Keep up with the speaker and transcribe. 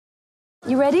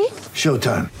You ready?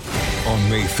 Showtime. On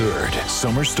May 3rd,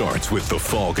 summer starts with The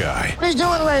Fall Guy. Let's do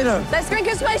it later. Let's drink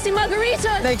a spicy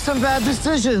margarita. Make some bad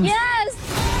decisions. Yes!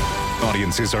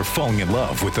 Audiences are falling in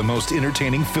love with the most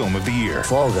entertaining film of the year.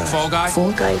 Fall Guy. Fall Guy?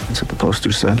 Fall guy. That's what the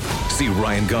poster said. See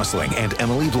Ryan Gosling and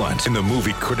Emily Blunt in the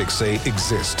movie critics say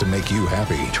exists to make you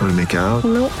happy. Trying to make it out?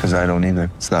 Nope. Because I don't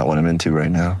either. It's not what I'm into right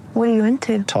now. What are you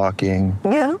into? Talking.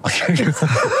 Yeah.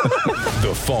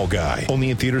 The Fall Guy.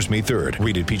 Only in theaters May 3rd.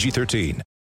 Rated PG-13.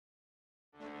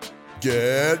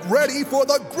 Get ready for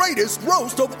the greatest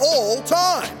roast of all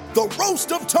time, the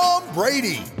Roast of Tom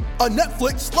Brady, a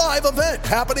Netflix live event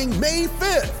happening May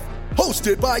 5th.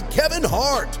 Hosted by Kevin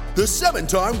Hart, the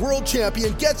 7-time world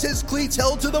champion gets his cleats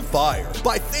held to the fire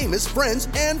by famous friends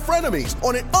and frenemies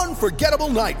on an unforgettable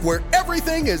night where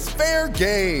everything is fair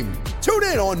game. Tune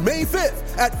in on May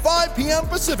 5th at 5 p.m.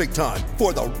 Pacific time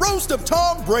for the Roast of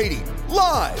Tom Brady,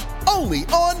 live only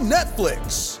on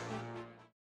Netflix.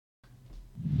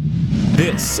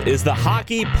 This is the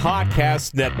Hockey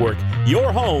Podcast Network,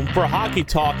 your home for hockey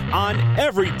talk on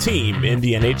every team in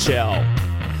the NHL.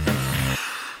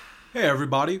 Hey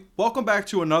everybody, welcome back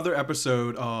to another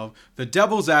episode of the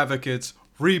Devil's Advocates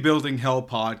Rebuilding Hell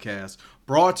podcast,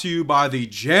 brought to you by the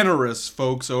generous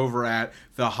folks over at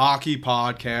the Hockey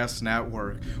Podcast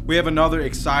Network. We have another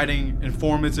exciting,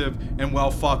 informative, and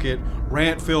well, fuck it,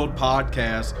 rant-filled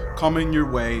podcast coming your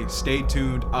way. Stay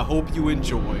tuned. I hope you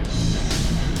enjoy.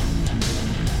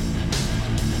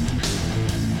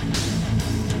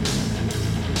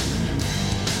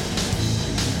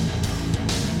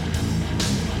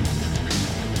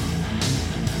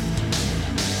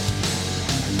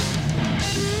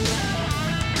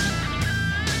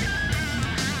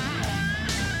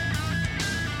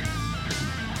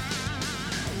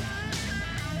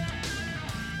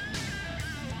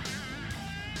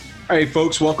 All right,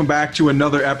 folks, welcome back to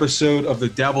another episode of the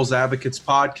Devil's Advocates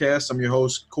podcast. I'm your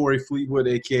host, Corey Fleetwood,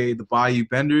 a.k.a. the Bayou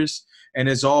Benders. And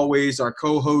as always, our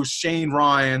co-host, Shane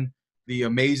Ryan, the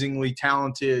amazingly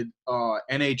talented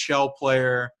NHL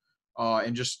player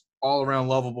and just all-around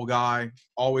lovable guy.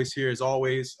 Always here, as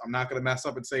always. I'm not going to mess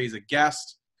up and say he's a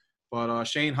guest. But,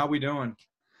 Shane, how we doing?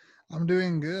 I'm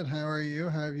doing good. How are you?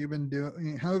 How have you been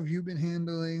doing? How have you been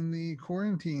handling the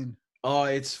quarantine?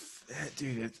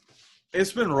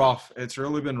 It's been rough. It's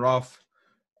really been rough.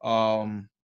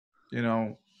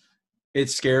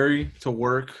 It's scary to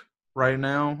work right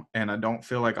now, and I don't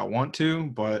feel like I want to,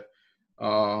 but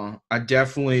I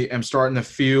definitely am starting to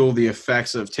feel the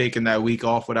effects of taking that week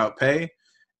off without pay,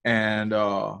 and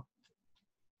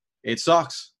it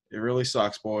sucks. It really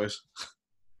sucks, boys.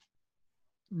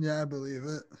 Yeah, I believe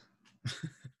it.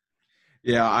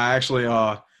 Yeah, I actually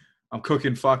I'm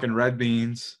cooking fucking red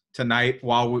beans tonight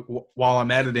while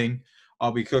I'm editing.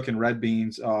 I'll be cooking red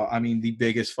beans. The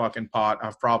biggest fucking pot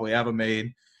I've probably ever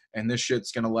made. And this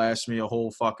shit's going to last me a whole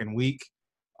fucking week.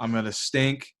 I'm going to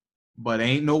stink. But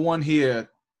ain't no one here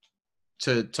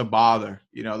to bother.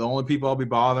 You know, the only people I'll be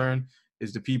bothering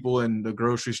is the people in the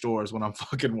grocery stores when I'm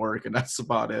fucking working. That's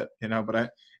about it. You know, but at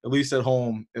least at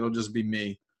home, it'll just be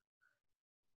me.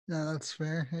 Yeah, that's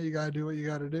fair. Hey, you got to do what you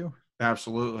got to do.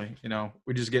 Absolutely. You know,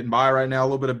 we're just getting by right now. A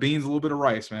little bit of beans, a little bit of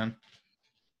rice, man.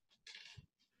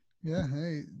 Yeah,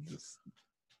 hey, just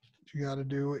you got to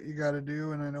do what you got to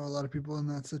do, and I know a lot of people in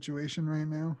that situation right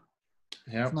now.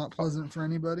 Yeah, it's not pleasant for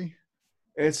anybody.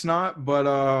 It's not,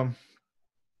 but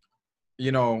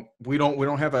we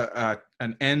don't have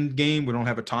an end game. We don't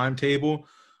have a timetable,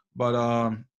 but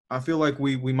I feel like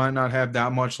we might not have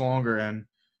that much longer, and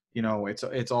you know,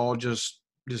 it's all just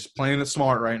playing it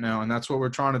smart right now, and that's what we're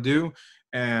trying to do,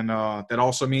 and that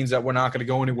also means that we're not going to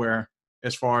go anywhere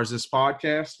as far as this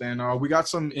podcast. And we got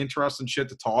some interesting shit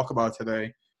to talk about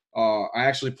today. I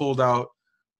actually pulled out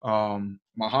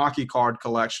my hockey card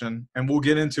collection, and we'll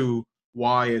get into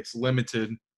why it's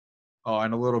limited in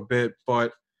a little bit.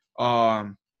 But now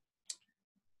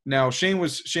Shane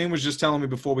was just telling me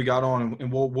before we got on,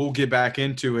 and we'll get back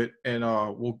into it, and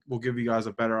we'll give you guys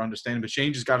a better understanding. But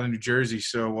Shane just got a New Jersey,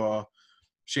 so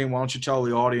Shane, why don't you tell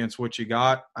the audience what you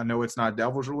got? I know it's not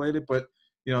Devils related, but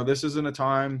you know, this isn't a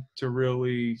time to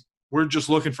really – we're just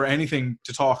looking for anything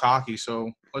to talk hockey.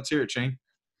 So let's hear it, Shane.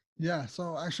 Yeah,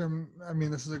 so actually,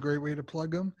 this is a great way to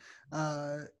plug them.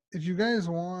 If you guys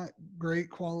want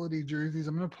great quality jerseys,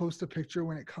 I'm going to post a picture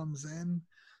when it comes in.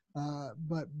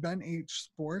 But Ben H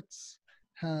Sports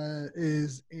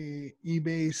is a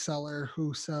eBay seller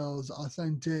who sells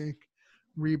authentic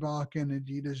Reebok and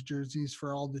Adidas jerseys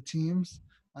for all the teams.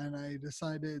 And I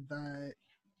decided that –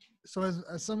 so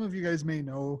as some of you guys may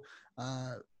know,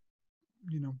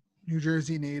 New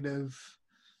Jersey native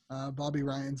Bobby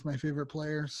Ryan's my favorite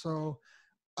player. So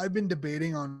I've been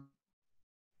debating on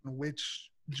which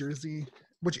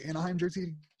Anaheim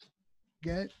jersey to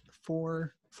get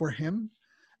for him.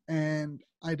 And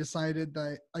I decided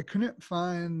that I couldn't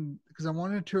find, because I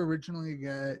wanted to originally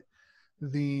get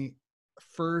the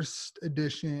first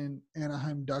edition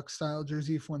Anaheim Ducks style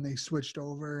jersey for when they switched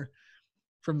over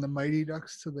from the Mighty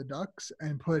Ducks to the Ducks,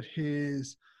 and put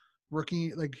his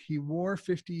rookie, like he wore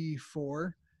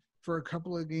 54 for a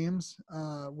couple of games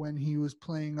when he was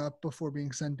playing up before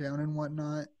being sent down and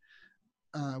whatnot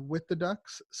with the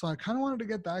Ducks. So I kind of wanted to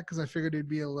get that because I figured it'd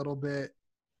be a little bit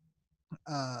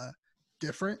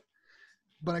different.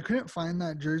 But I couldn't find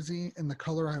that jersey in the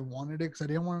color I wanted it because I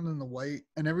didn't want it in the white.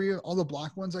 And all the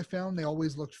black ones I found, they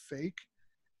always looked fake.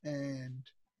 And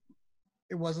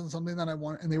it wasn't something that I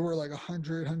wanted. And they were like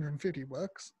 $100,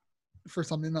 $150 for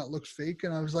something that looked fake.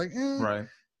 And I was like, Right.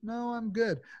 No, I'm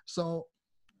good. So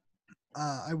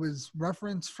I was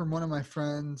referenced from one of my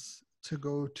friends to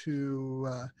go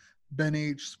to Ben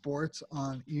H Sports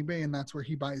on eBay, and that's where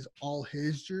he buys all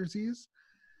his jerseys.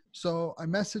 So I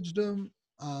messaged him.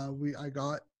 I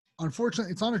got,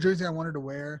 unfortunately, it's not a jersey I wanted to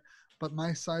wear, but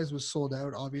my size was sold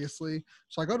out, obviously.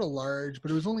 So I got a large, but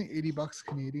it was only $80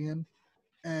 Canadian.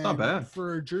 And Not bad.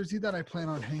 for a jersey that I plan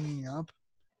on hanging up,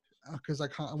 because I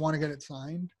want to get it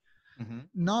signed,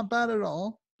 not bad at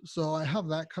all. So I have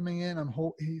that coming in.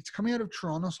 It's coming out of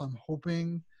Toronto, so I'm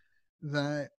hoping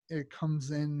that it comes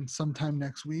in sometime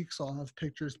next week. So I'll have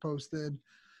pictures posted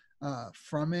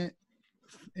from it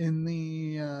in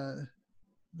the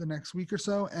next week or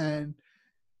so. And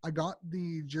I got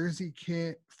the jersey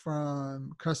kit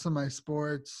from Customized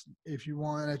Sports. If you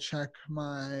want to check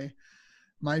my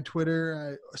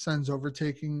Twitter, Sens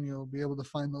Overtaking, you'll be able to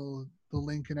find the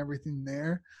link and everything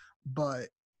there. But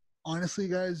honestly,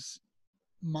 guys,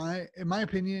 in my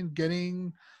opinion,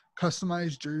 getting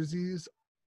customized jerseys,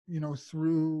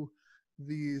 through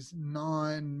these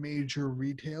non-major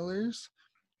retailers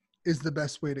is the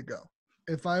best way to go.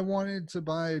 If I wanted to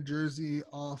buy a jersey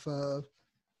off of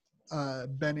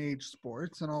Ben H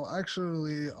Sports, and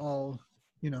I'll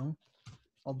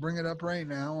bring it up right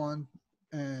now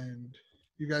and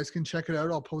you guys can check it out.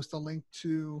 I'll post a link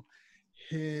to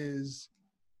his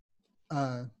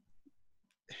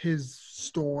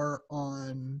store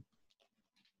on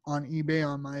eBay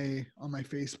on my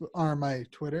Facebook or my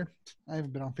Twitter. I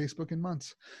haven't been on Facebook in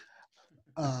months.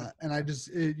 And I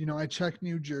checked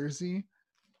New Jersey.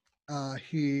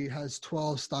 He has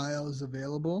 12 styles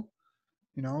available.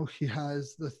 He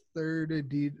has the third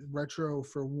Adidas retro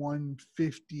for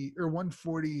 $150 or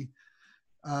 $140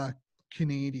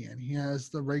 Canadian. He has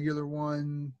the regular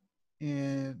one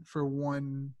for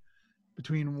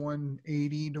between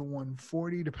 $180 to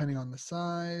 $140 depending on the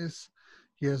size.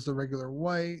 He has the regular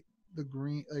white, the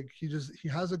green. Like he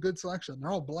has a good selection.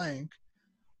 They're all blank,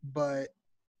 but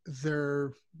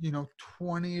they're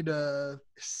 $20 to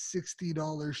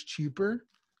 $60 cheaper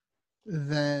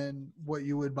than what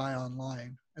you would buy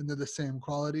online, and they're the same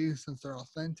quality since they're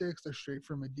authentic. They're straight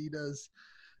from Adidas,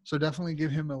 so definitely give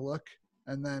him a look.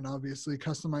 And then obviously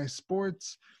Customized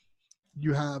Sports,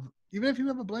 you have, even if you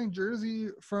have a blank jersey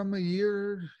from a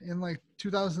year in like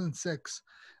 2006,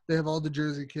 they have all the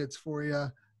jersey kits for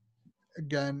you.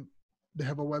 Again, they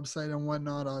have a website and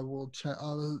whatnot. I'll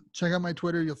check out my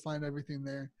Twitter. You'll find everything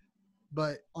there.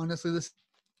 But honestly, this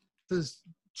is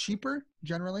cheaper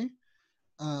generally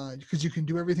because you can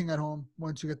do everything at home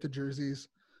once you get the jerseys.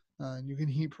 You can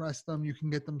heat press them. You can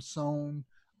get them sewn.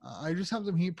 I just have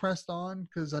them heat pressed on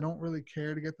because I don't really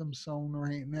care to get them sewn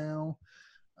right now.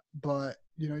 But,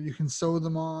 you can sew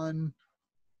them on.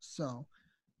 So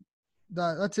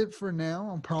that's it for now.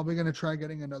 I'm probably going to try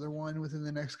getting another one within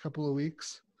the next couple of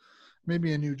weeks.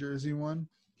 Maybe a New Jersey one.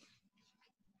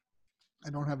 I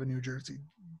don't have a New Jersey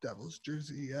Devils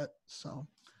jersey yet, so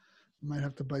I might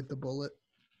have to bite the bullet.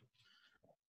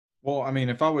 Well, I mean,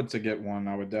 if I were to get one,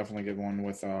 I would definitely get one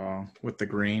with the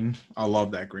green. I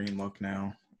love that green look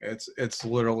now. It's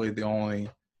literally the only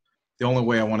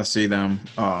way I want to see them,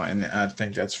 and I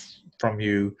think that's from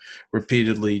you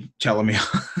repeatedly telling me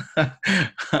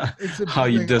how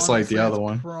you dislike the other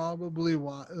one. Probably the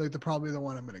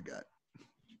one I'm gonna get.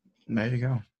 There you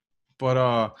go.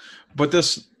 But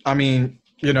this, I mean,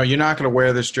 you're not going to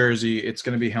wear this jersey. It's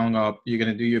going to be hung up. You're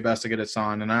going to do your best to get it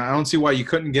signed. And I don't see why you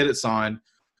couldn't get it signed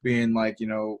being like,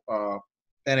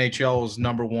 NHL's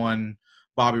number one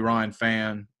Bobby Ryan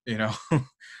fan,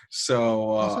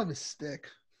 So I also have a stick.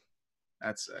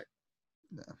 That's sick.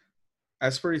 Yeah.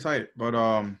 That's pretty tight.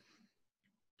 But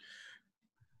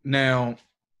now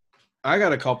I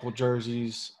got a couple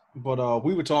jerseys, but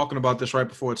we were talking about this right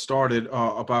before it started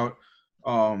about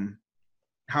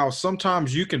how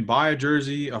sometimes you can buy a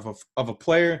jersey of a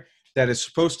player that is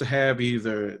supposed to have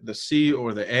either the C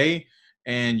or the A,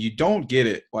 and you don't get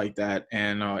it like that,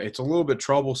 and it's a little bit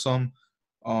troublesome.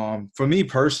 For me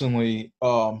personally,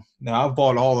 now I've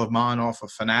bought all of mine off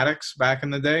of Fanatics back in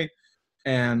the day,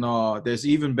 and there's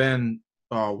even been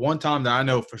one time that I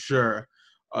know for sure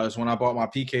is when I bought my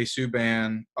PK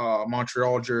Subban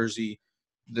Montreal jersey.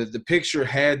 The picture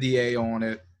had the A on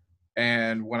it,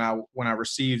 and when I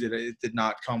received it, it did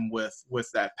not come with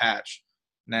that patch.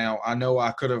 Now I know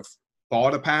I could have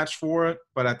bought a patch for it,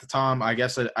 but at the time I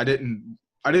guess I didn't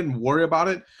worry about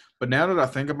it. But now that I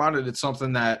think about it, it's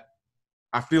something that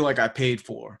I feel like I paid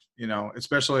for,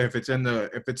 especially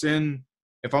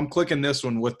if I'm clicking this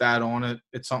one with that on it,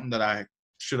 it's something that I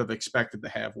should have expected to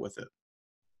have with it.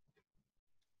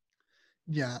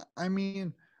 Yeah, I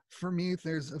mean, for me,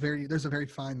 there's a very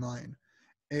fine line.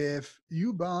 If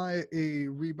you buy a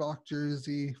Reebok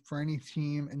jersey for any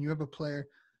team and you have a player,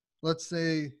 let's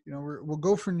say, we'll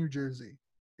go for New Jersey.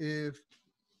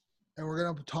 And we're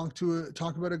going to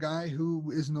talk about a guy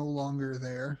who is no longer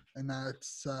there, and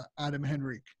that's Adam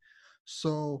Henrique.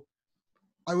 So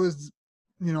I was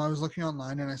looking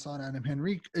online and I saw an Adam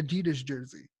Henrique Adidas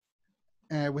jersey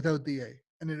without the A.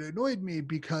 And it annoyed me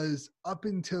because up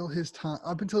until his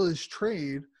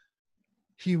trade,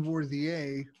 he wore the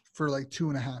A for like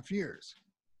 2.5 years.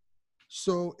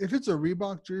 So if it's a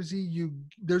Reebok jersey,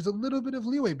 there's a little bit of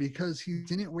leeway because he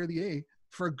didn't wear the A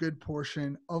for a good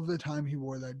portion of the time he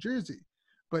wore that jersey.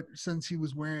 But since he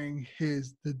was wearing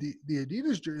the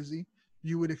Adidas jersey,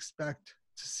 you would expect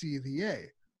to see the A.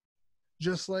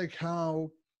 Just like how,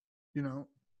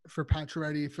 for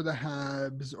Pacioretty, for the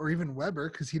Habs, or even Weber,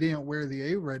 because he didn't wear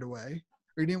the A right away,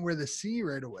 or he didn't wear the C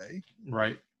right away.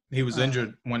 Right. He was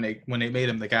injured when they made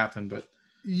him the captain, but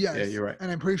yes. Yeah, you're right.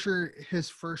 And I'm pretty sure his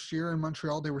first year in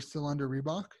Montreal, they were still under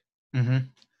Reebok. Mm-hmm.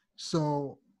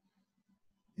 So,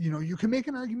 you can make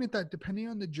an argument that depending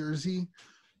on the jersey,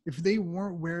 if they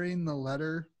weren't wearing the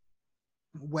letter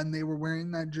when they were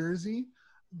wearing that jersey,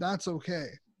 that's okay.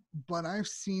 But I've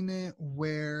seen it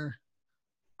where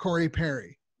Corey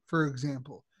Perry, for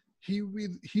example, he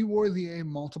wore the A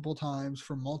multiple times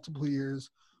for multiple years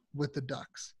with the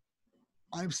Ducks.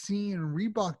 I've seen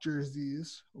Reebok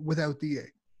jerseys without the A.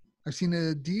 I've seen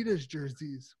Adidas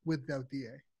jerseys without the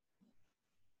A.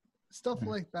 Stuff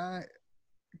like that,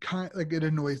 it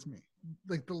annoys me.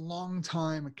 Like the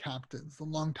long-time captains, the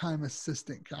long-time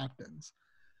assistant captains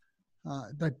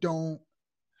that don't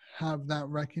have that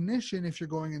recognition if you're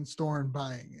going in store and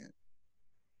buying it.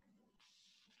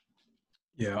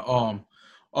 Yeah.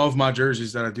 Of my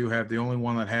jerseys that I do have, the only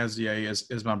one that has the A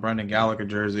is my Brendan Gallagher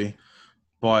jersey.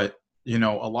 But a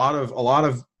lot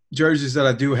of jerseys that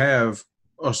I do have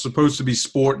are supposed to be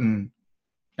sporting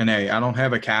an A. I don't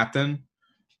have a captain,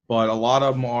 but a lot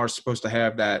of them are supposed to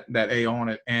have that A on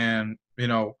it. And,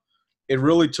 it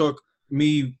really took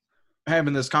me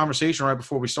having this conversation right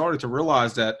before we started to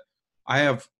realize that I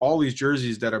have all these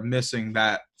jerseys that are missing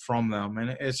that from them.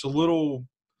 And it's a little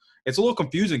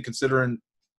confusing considering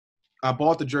I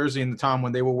bought the jersey in the time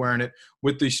when they were wearing it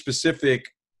with the specific,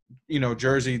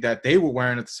 jersey that they were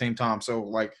wearing at the same time. So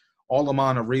like all of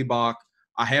mine are Reebok.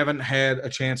 I haven't had a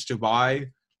chance to buy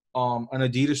an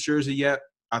Adidas jersey yet.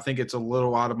 I think it's a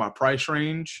little out of my price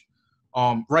range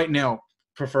right now,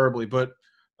 preferably. But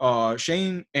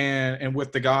Shane and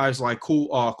with the guys like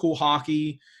Cool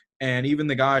Hockey and even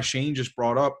the guy Shane just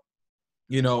brought up,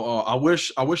 I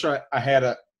wish I had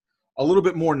a little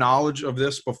bit more knowledge of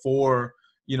this before,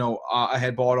 I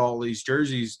had bought all these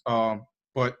jerseys.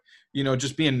 But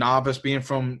just being novice, being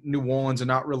from New Orleans and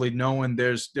not really knowing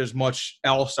there's much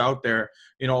else out there.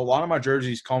 A lot of my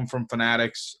jerseys come from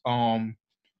Fanatics.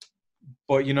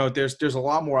 But there's a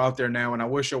lot more out there now, and I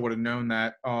wish I would have known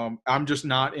that. I'm just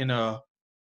not in a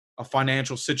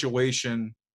financial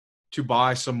situation to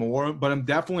buy some more, but I'm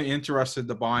definitely interested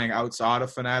in buying outside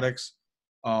of Fanatics.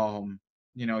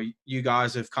 You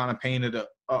guys have kind of painted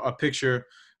a picture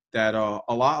that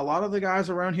a lot of the guys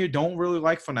around here don't really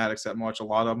like Fanatics that much. A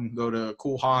lot of them go to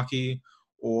Cool Hockey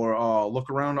or look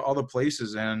around to other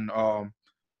places, and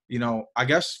I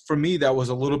guess for me that was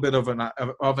a little bit of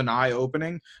an eye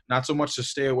opening. Not so much to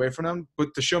stay away from them,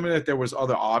 but to show me that there was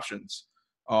other options.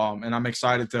 And I'm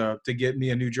excited to get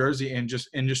me a new jersey and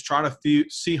just try to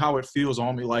see how it feels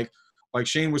on me. Like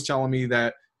Shane was telling me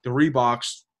that the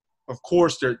Reeboks, of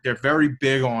course, they're very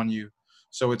big on you.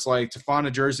 So it's like to find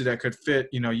a jersey that could fit,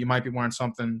 you might be wearing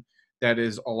something that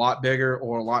is a lot bigger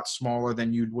or a lot smaller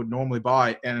than you would normally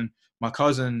buy. And my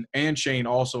cousin and Shane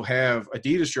also have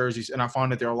Adidas jerseys, and I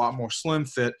find that they're a lot more slim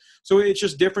fit. So it's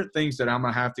just different things that I'm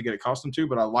going to have to get accustomed to,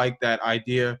 but I like that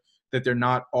idea that they're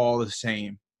not all the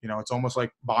same. You know, it's almost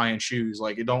like buying shoes.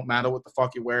 Like, it don't matter what the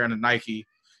fuck you're wearing a Nike.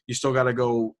 You still got to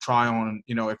go try on,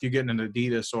 you know, if you're getting an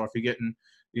Adidas or if you're getting,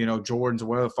 you know, Jordans or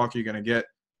whatever the fuck you're going to get,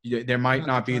 there might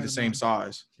not be the same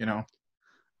size, you know?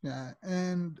 Yeah.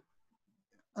 And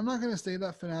I'm not going to say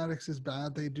that Fanatics is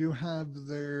bad. They do have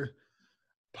their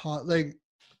like,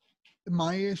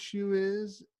 my issue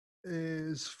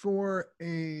is for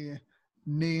a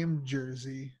named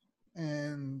jersey.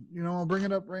 And, you know, I'll bring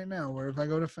it up right now, where if I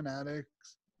go to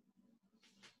Fanatics,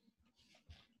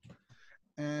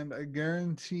 and I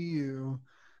guarantee you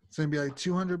it's going to be like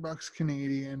 $200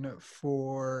 Canadian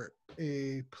for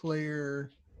a player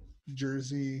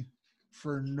jersey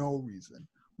for no reason,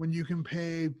 when you can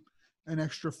pay an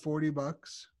extra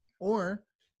 $40 or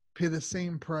pay the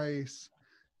same price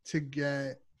to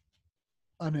get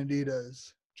an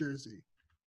Adidas jersey.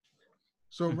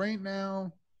 So right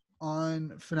now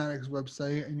on Fanatics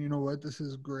website, and you know what, this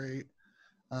is great.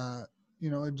 You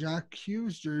know, a Jack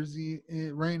Hughes jersey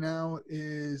right now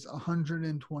is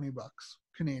 $120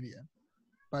 Canadian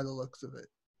by the looks of it.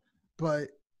 But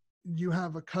you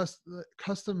have a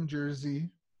custom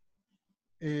jersey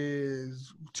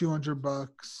is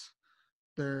 $200.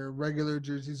 Their regular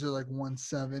jerseys are like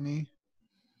 $170.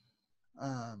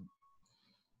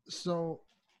 So,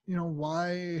 you know,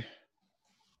 why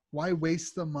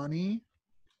waste the money,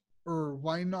 or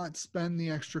why not spend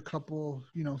the extra couple,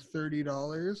 you know,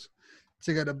 $30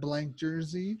 to get a blank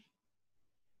jersey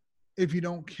if you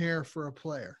don't care for a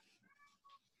player?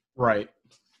 Right.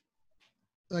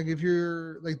 Like, if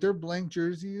you're like, their blank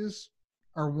jerseys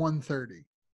are $130.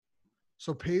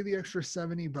 So pay the extra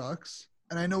 $70.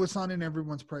 And I know it's not in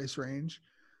everyone's price range,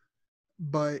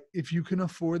 but if you can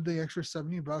afford the extra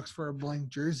 $70 for a blank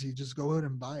jersey, just go out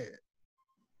and buy it.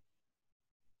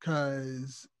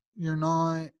 Because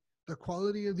the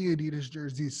quality of the Adidas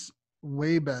jerseys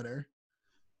way better.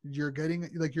 You're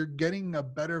getting a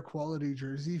better quality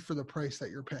jersey for the price that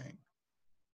you're paying.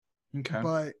 Okay.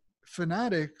 But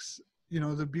Fanatics, you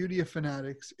know, the beauty of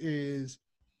Fanatics is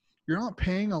you're not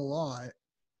paying a lot.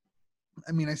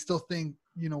 I mean, I still think,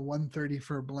 you know, $130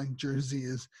 for a blank jersey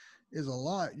is a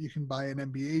lot. You can buy an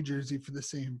NBA jersey for the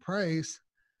same price.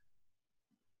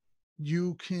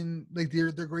 You can, like,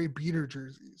 they're great beater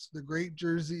jerseys. They're great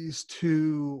jerseys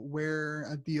to wear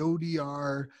at the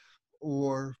ODR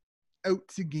or out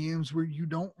to games where you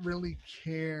don't really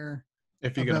care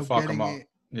if you're gonna fuck them up.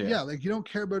 Yeah, like, you don't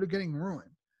care about it getting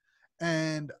ruined.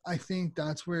 And I think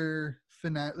that's where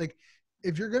like,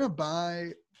 if you're gonna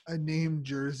buy a named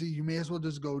jersey, you may as well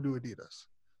just go to Adidas.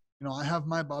 You know, I have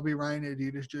my Bobby Ryan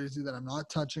Adidas jersey that I'm not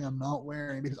touching, I'm not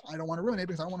wearing, because I don't want to ruin it,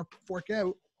 because I don't want to fork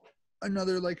out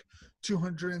another like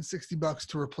 $260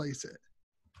 to replace it.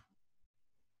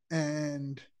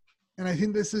 And I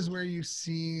think this is where you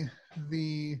see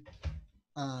the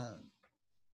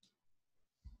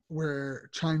where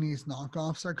Chinese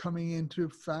knockoffs are coming into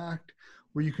fact,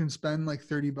 where you can spend like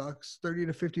 $30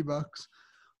 to $50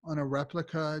 on a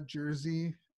replica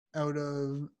jersey out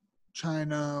of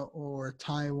China or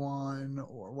Taiwan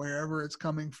or wherever it's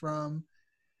coming from,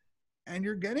 and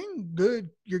you're getting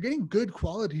good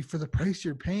quality for the price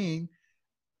you're paying,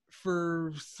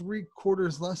 for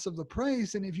 3/4 less of the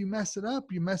price. And if you mess it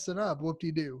up,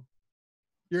 whoop-de-doo,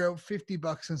 you're out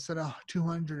 $50 instead of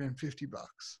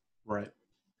 $250. Right.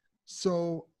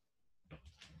 So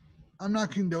I'm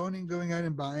not condoning going out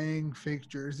and buying fake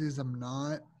jerseys. I'm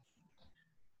not.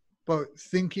 But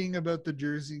thinking about the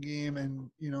jersey game, and,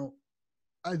 you know,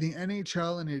 I think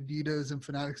NHL and Adidas and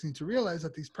Fanatics need to realize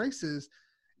that these prices,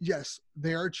 yes,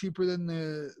 they are cheaper than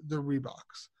the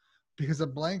Reeboks, because a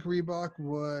blank Reebok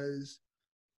was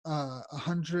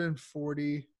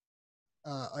 $140.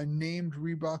 A named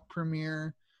Reebok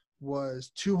Premier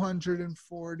was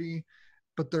 $240,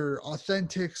 but their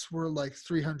authentics were like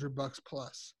 $300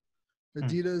 plus.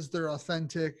 Adidas, they're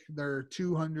authentic, they're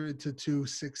 $200 to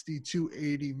 $260,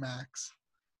 $280 max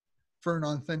for an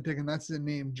authentic, and that's the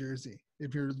named jersey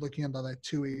if you're looking at that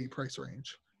 $280 price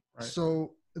range. Right.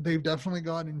 So they've definitely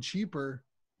gotten cheaper,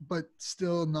 but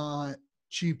still not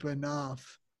cheap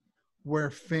enough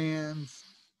where fans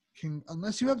can,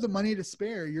 unless you have the money to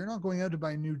spare, you're not going out to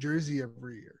buy a new jersey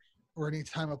every year or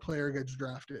anytime a player gets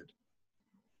drafted.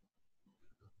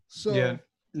 So yeah.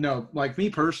 No, like me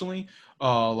personally,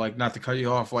 like, not to cut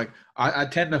you off, like I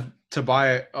tend to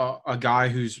buy a guy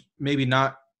who's maybe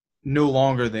no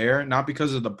longer there, not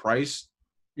because of the price,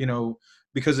 you know,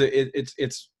 because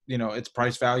it's you know, its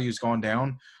price value has gone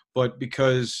down, but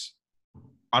because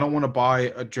I don't want to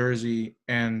buy a jersey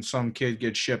and some kid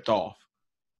gets shipped off,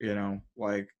 you know,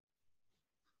 like,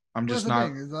 I'm just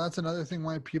not. That's another thing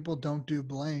why people don't do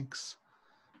blanks.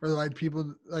 or why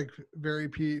people very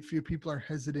few people are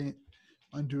hesitant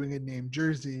on doing a name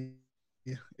jersey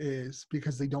is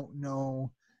because they don't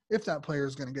know if that player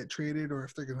is going to get traded or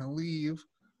if they're going to leave,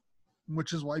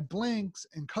 which is why blanks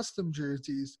and custom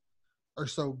jerseys are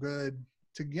so good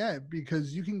to get,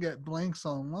 because you can get blanks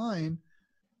online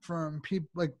from people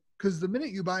because the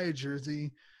minute you buy a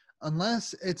jersey,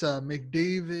 unless it's a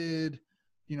McDavid,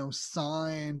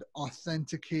 signed,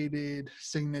 authenticated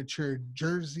signature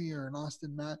jersey, or an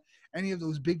Austin Matt, any of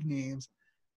those big names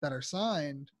that are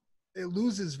signed, it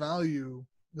loses value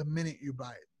the minute you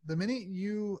buy it. The minute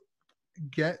you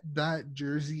get that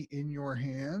jersey in your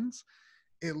hands,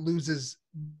 it loses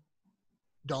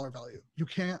dollar value. You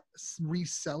can't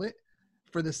resell it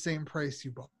for the same price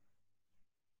you bought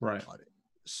it.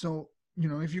 So,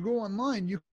 if you go online,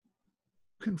 you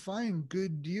can find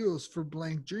good deals for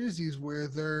blank jerseys where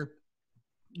they're,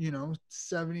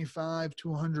 $75 to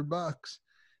 $100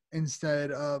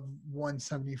 instead of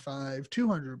 $175,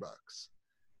 $200.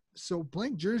 So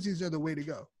blank jerseys are the way to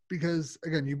go, because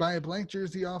again, you buy a blank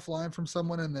jersey offline from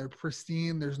someone and they're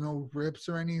pristine, there's no rips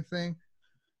or anything,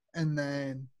 and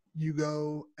then you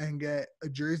go and get a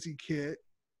jersey kit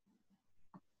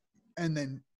and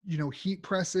then heat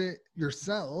press it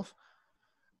yourself.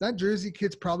 That jersey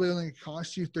kit's probably only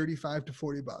cost you $35 to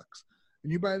 $40,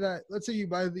 and you buy that. Let's say you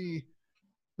buy the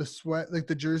sweat,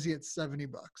 the jersey, at $70.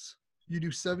 You do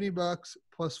 $70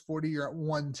 plus 40, you're at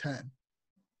 $110.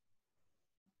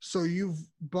 So you've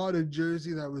bought a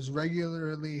jersey that was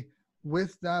regularly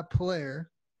with that player.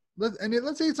 Let's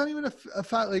say it's not even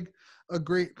a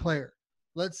great player.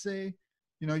 Let's say,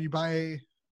 you buy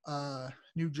a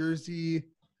New Jersey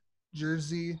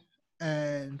jersey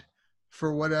and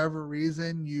for whatever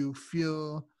reason you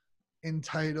feel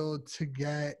entitled to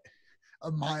get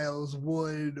a Miles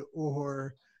Wood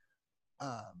or,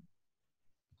 a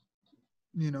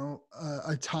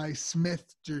Ty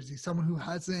Smith jersey, someone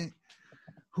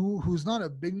who's not a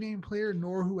big name player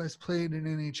nor who has played an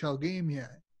NHL game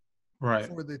yet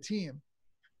for the team.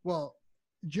 Well,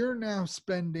 you're now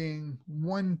spending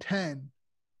 $110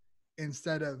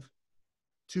 instead of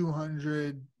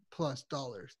 $200 plus.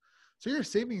 So you're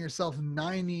saving yourself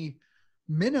minimum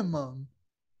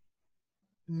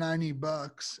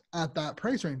 $90 at that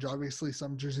price range. Obviously,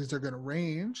 some jerseys are going to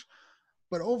range,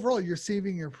 but overall, you're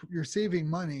saving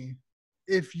money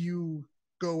if you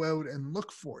go out and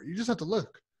look for it. You just have to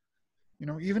look.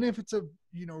 Even if it's a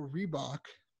Reebok,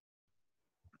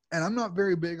 and I'm not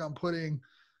very big on putting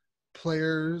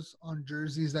players on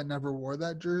jerseys that never wore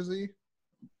that jersey,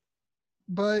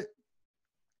 but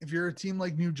if you're a team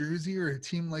like New Jersey or a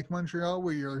team like Montreal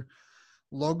where your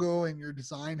logo and your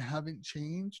design haven't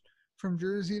changed from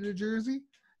jersey to jersey,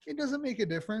 it doesn't make a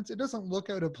difference. It doesn't look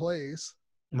out of place.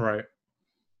 Right.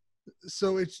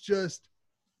 So it's just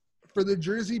for the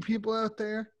jersey people out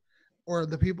there, or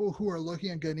the people who are looking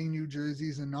at getting new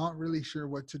jerseys and not really sure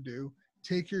what to do,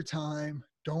 take your time.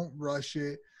 Don't rush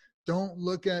it. Don't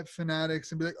look at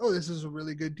Fanatics and be like, oh, this is a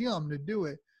really good deal, I'm going to do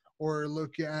it. Or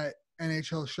look at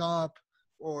NHL Shop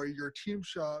or your team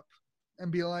shop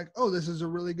and be like, oh, this is a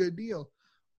really good deal.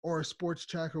 Or Sports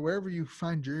Check or wherever you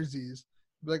find jerseys,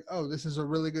 be like, oh, this is a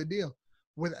really good deal,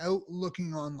 without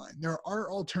looking online. There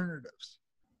are alternatives,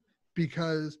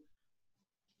 because –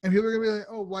 and people are going to be like,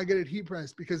 oh, why get it heat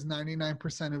pressed? Because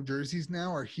 99% of jerseys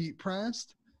now are heat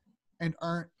pressed and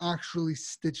aren't actually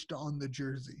stitched on the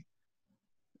jersey.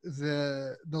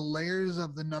 The layers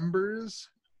of the numbers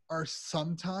are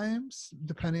sometimes,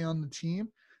 depending on the team,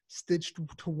 stitched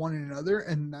to one another,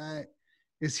 and that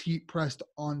is heat pressed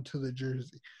onto the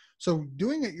jersey. So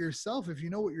doing it yourself, if you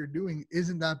know what you're doing,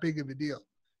 isn't that big of a deal.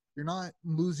 You're not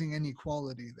losing any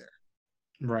quality there.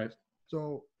 Right.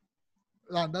 So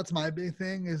that's my big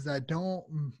thing, is that don't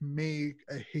make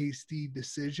a hasty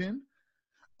decision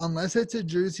unless it's a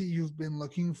jersey you've been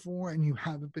looking for and you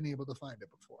haven't been able to find it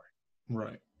before.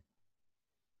 Right.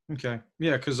 Okay.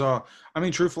 Yeah, because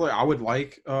truthfully, I would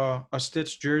like a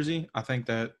stitched jersey. I think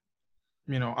that,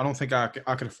 I don't think I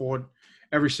could afford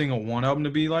every single one of them to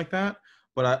be like that,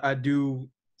 but I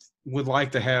would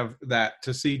like to have that,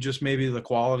 to see just maybe the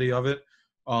quality of it.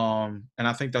 And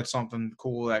I think that's something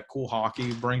cool that Cool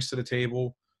Hockey brings to the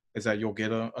table, is that you'll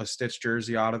get a stitched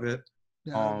jersey out of it.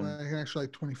 Yeah, actually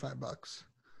like $25.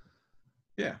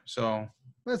 Yeah. So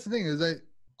that's the thing, is that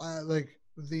I like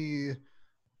the,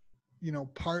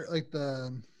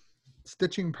 the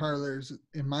stitching parlors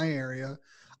in my area.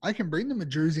 I can bring them a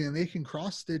jersey and they can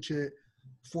cross stitch it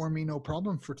for me, no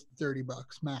problem, for $30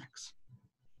 max.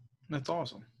 That's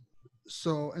awesome.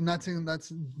 So, and that's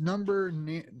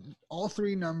all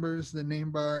three numbers, the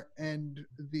name bar and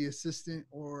the assistant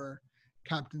or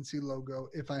captaincy logo,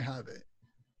 if I have it.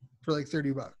 for like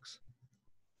 $30.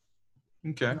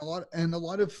 Okay. And a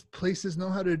lot of places know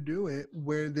how to do it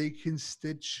where they can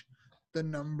stitch the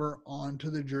number onto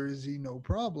the jersey, no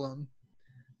problem.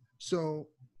 So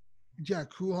yeah,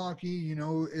 Cool Hockey, you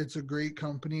know, it's a great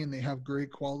company and they have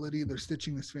great quality. Their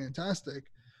stitching is fantastic.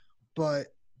 But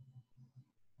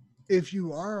if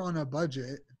you are on a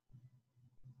budget,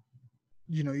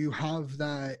 you know, you have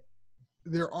that.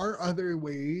 There are other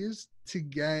ways to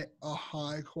get a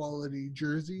high quality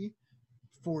jersey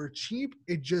for cheap.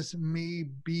 It just may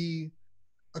be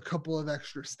a couple of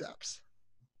extra steps.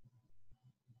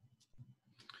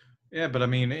 Yeah, but I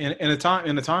mean, in a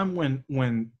time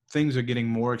when things are getting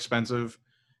more expensive,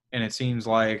 and it seems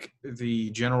like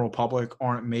the general public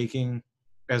aren't making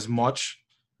as much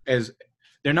as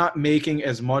they're not making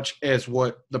as much as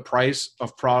what the price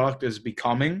of product is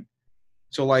becoming.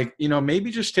 So, like, you know,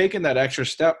 maybe just taking that extra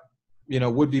step, you know,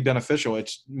 would be beneficial.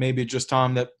 It's maybe just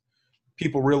time that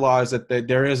people realize that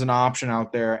there is an option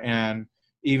out there, and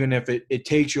even if it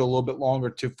takes you a little bit longer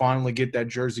to finally get that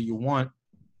jersey you want,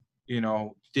 you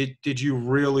know, did you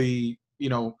really, you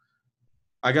know,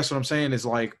 I guess what I'm saying is,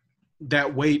 like,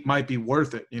 that wait might be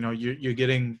worth it. You know, you're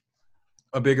getting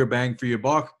a bigger bang for your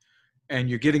buck, and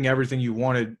you're getting everything you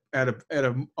wanted at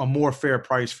a more fair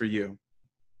price for you.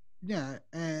 Yeah,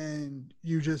 and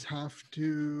you just have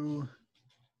to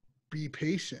be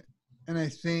patient. And I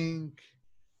think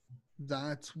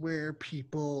that's where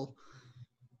people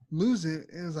lose it,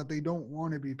 is that they don't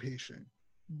want to be patient.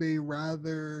 They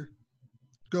rather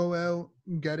go out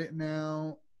and get it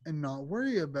now and not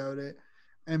worry about it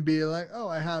and be like, oh,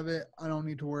 I have it, I don't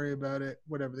need to worry about it,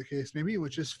 whatever the case may be,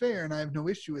 which is fair, and I have no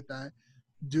issue with that.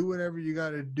 Do whatever you got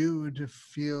to do to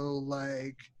feel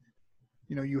like,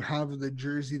 you know, you have the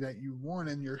jersey that you want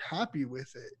and you're happy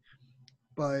with it.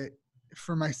 But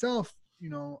for myself, you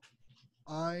know,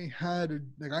 I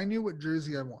knew what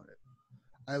jersey I wanted.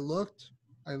 I looked,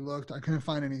 I couldn't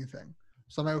find anything.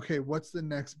 So I'm like, okay, what's the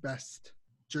next best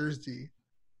jersey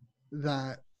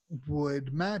that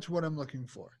would match what I'm looking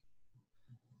for?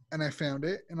 And I found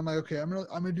it, and I'm like, okay, I'm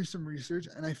gonna do some research,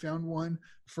 and I found one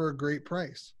for a great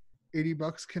price,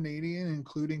 $80 Canadian,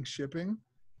 including shipping,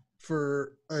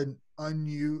 for a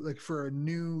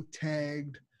new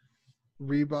tagged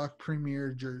Reebok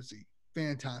Premier jersey.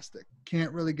 Fantastic.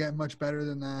 Can't really get much better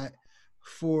than that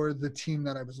for the team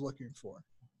that I was looking for.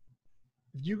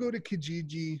 If you go to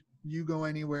Kijiji, you go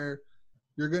anywhere,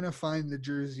 you're going to find the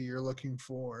jersey you're looking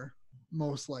for,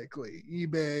 most likely.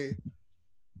 eBay.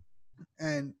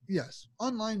 And yes,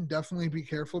 online, definitely be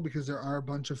careful because there are a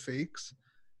bunch of fakes.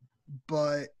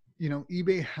 But, you know,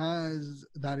 eBay has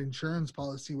that insurance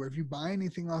policy where if you buy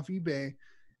anything off eBay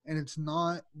and it's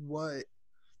not what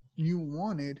you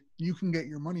wanted, you can get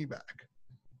your money back.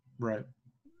 Right.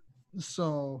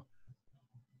 So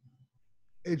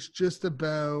it's just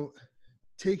about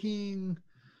taking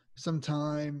some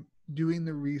time, doing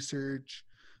the research,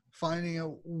 finding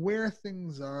out where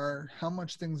things are, how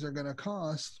much things are going to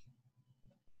cost,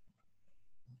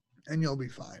 and you'll be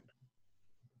fine.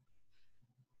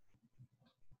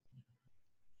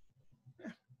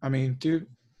 I mean, dude,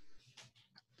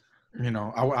 you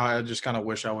know, I just kind of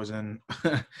wish I was in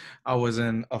I was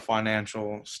in a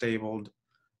financial stable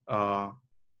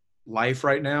life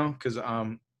right now, because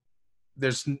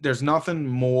there's nothing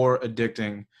more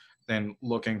addicting than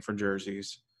looking for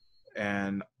jerseys,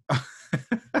 and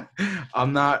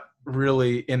I'm not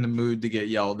really in the mood to get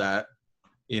yelled at,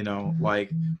 you know,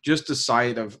 like just the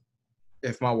sight of,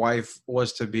 if my wife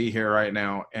was to be here right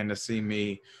now and to see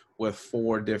me with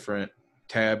 4 different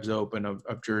tabs open of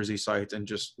jersey sites and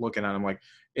just looking at them, like,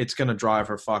 it's going to drive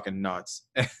her fucking nuts.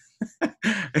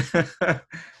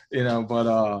 You know,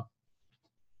 but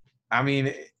I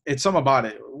mean, it's something about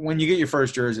it. When you get your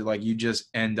first jersey, like, you just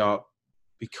end up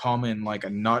becoming like a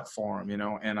nut for them, you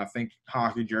know? And I think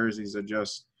hockey jerseys are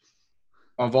just,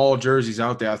 of all jerseys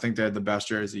out there, I think they're the best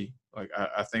jersey. Like,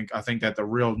 I think that the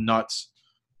real nuts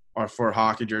are for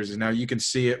hockey jerseys. Now, you can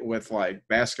see it with like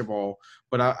basketball,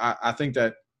 but I think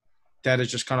that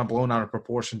is just kind of blown out of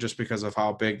proportion just because of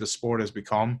how big the sport has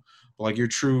become. But like, your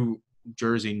true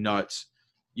jersey nuts,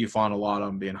 you find a lot of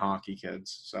them being hockey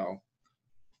kids. So,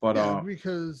 but yeah,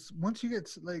 because once you get,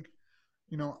 like,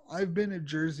 you know, I've been a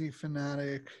jersey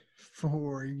fanatic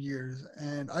for years,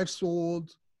 and I've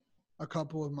sold a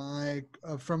couple of my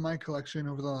from my collection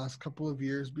over the last couple of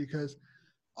years, because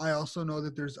I also know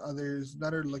that there's others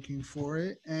that are looking for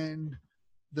it and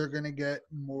they're going to get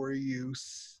more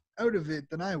use out of it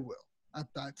than I will at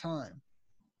that time.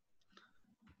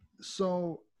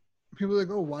 So people are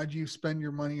like, oh, why do you spend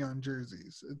your money on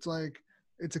jerseys? It's like,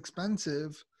 it's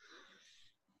expensive.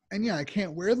 And yeah, I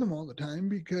can't wear them all the time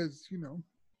because, you know,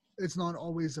 it's not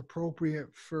always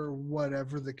appropriate for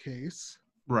whatever the case.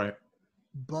 Right.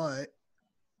 But,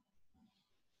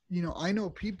 you know, I know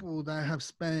people that have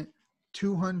spent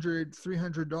 $200,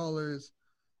 $300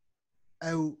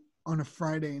 out on a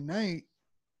Friday night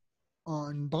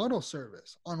on bottle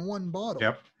service, on one bottle.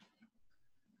 Yep.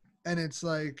 And it's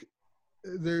like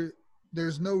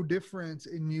there's no difference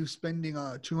in you spending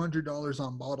 $200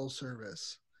 on bottle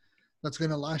service that's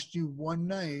going to last you one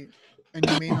night and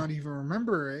you may not even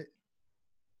remember it,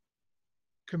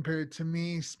 compared to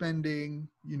me spending,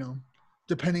 you know,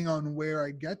 depending on where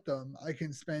I get them, I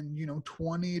can spend, you know,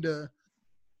 20 to,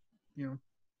 you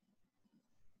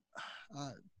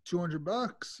know,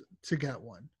 $200 to get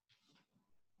one.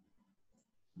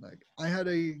 Like, I had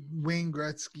a Wayne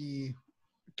Gretzky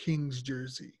Kings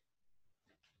jersey,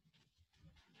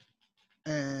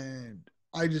 and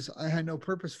I had no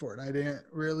purpose for it. I didn't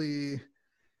really,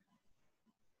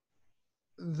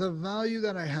 the value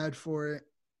that I had for it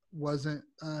wasn't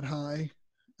that high.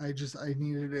 I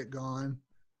needed it gone,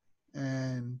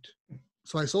 and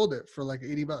so I sold it for like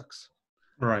 $80.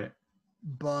 Right.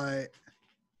 But,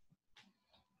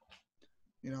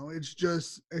 you know, it's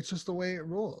just the way it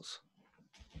rolls.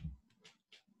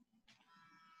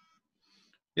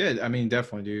 Yeah, I mean,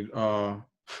 definitely, dude.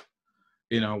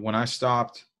 You know, when I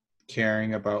stopped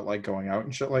caring about like going out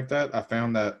and shit like that, I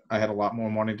found that I had a lot more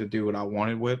money to do what I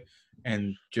wanted with,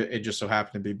 and it just so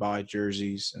happened to be buy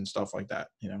jerseys and stuff like that,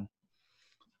 you know.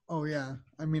 Oh yeah,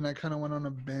 I mean, I kind of went on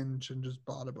a binge and just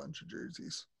bought a bunch of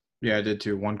jerseys. Yeah, I did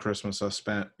too. One Christmas I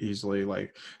spent easily,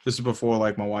 like, this is before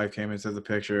like my wife came into the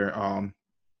picture.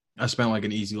 I spent like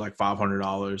an easy like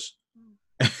 $500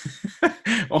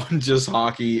 on just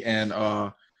hockey and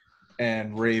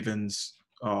Ravens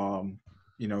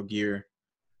you know, gear.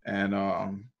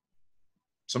 And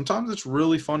sometimes it's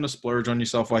really fun to splurge on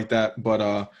yourself like that,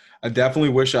 but I definitely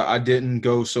wish I didn't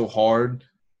go so hard.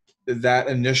 That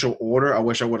initial order, I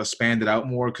wish I would have spanned it out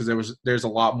more, because there's a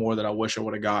lot more that I wish I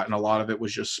would have got, and a lot of it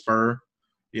was just spur,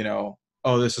 you know,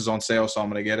 oh, this is on sale, so I'm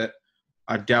gonna get it.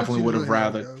 I definitely would have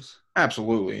rather.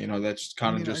 Absolutely, you know, that's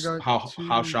kind of just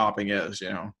how shopping is, you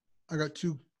know. I got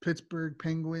 2 Pittsburgh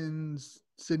Penguins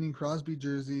Sidney Crosby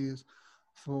jerseys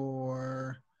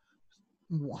for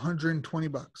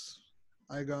 $120.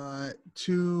 I got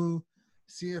 2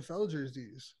 CFL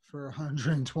jerseys for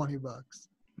 $120.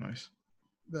 Nice.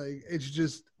 Like, it's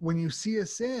just, when you see a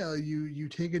sale, you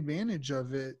take advantage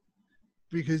of it,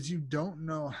 because you don't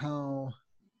know how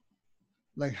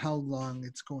long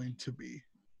it's going to be.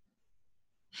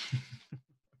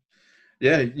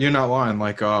 Yeah, you're not lying.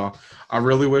 Like, I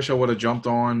really wish I would have jumped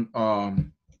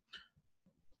on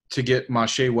to get my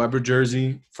Shea Weber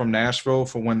jersey from Nashville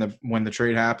for when the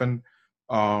trade happened.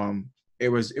 It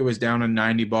was down to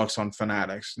 $90 on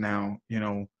Fanatics. Now, you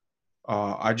know,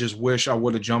 I just wish I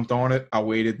would have jumped on it. I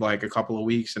waited like a couple of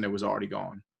weeks and it was already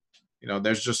gone. You know,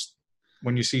 there's just,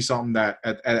 when you see something that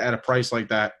at a price like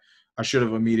that, I should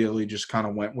have immediately just kind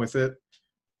of went with it.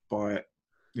 But,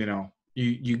 you know,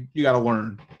 you got to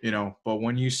learn, you know. But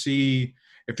when you see,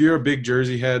 if you're a big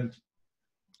jersey head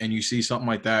and you see something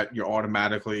like that, you're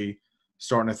automatically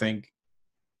starting to think,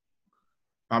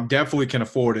 I definitely can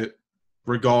afford it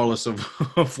regardless of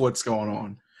what's going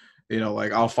on. You know,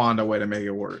 like, I'll find a way to make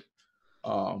it work.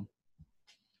 But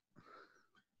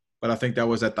I think that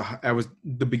was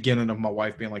the beginning of my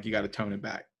wife being like, you got to tone it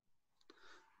back.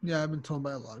 Yeah, I've been told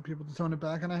by a lot of people to tone it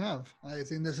back, and I have. I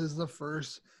think this is the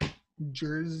first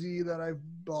jersey that I've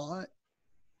bought,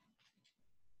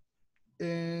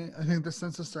 and I think this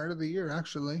since the start of the year,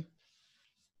 actually.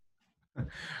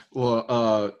 Well,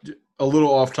 a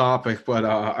little off topic, but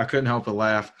I couldn't help but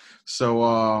laugh.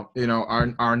 So, you know,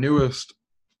 our newest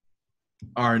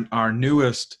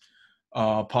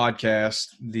podcast,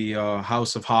 the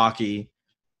House of Hockey,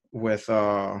 with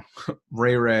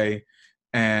Ray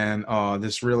and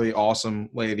this really awesome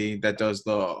lady that does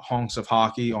the Honks of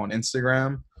Hockey on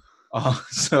Instagram.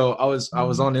 So I was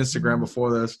on Instagram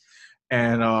before this,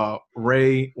 and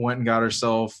Ray went and got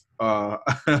herself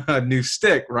a new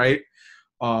stick, right?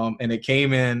 And it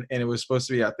came in, and it was supposed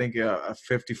to be, I think, a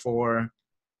 54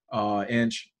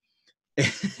 inch.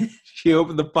 She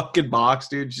opened the fucking box,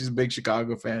 dude. She's a big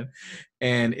Chicago fan,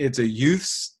 and it's a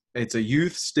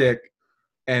youth stick,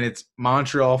 and it's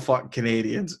Montreal fucking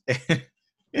Canadiens.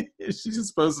 She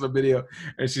just posted a video,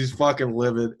 and she's fucking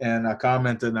livid. And I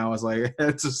commented, and I was like,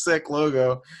 "It's a sick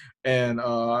logo," and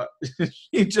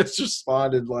she just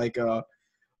responded like a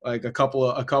couple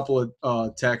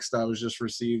of texts I was just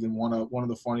received, and one of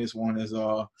the funniest one is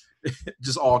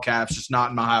just all caps, just not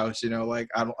in my house, you know, like,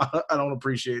 I don't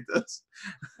appreciate this.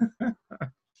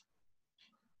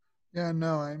 Yeah,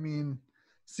 no, I mean,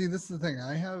 See, this is the thing.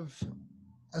 I have,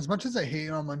 as much as I hate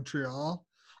on Montreal,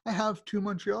 I have 2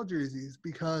 Montreal jerseys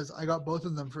because I got both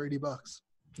of them for $80.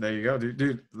 There you go,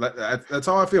 dude. That's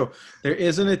how I feel. There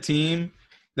isn't a team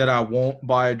that I won't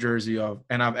buy a jersey of,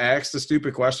 and I've asked a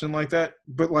stupid question like that.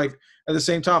 But like at the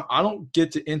same time, I don't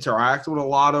get to interact with a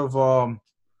lot of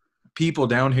people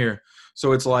down here.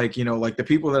 So it's like, you know, like the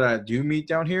people that I do meet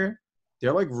down here,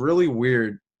 they're like really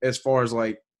weird as far as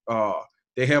like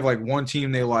they have like one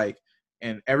team they like,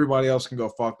 and everybody else can go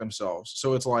fuck themselves.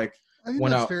 So it's like I think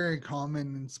that's very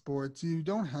common in sports. You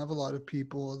don't have a lot of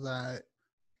people that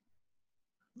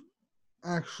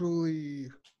actually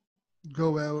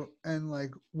go out and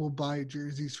like will buy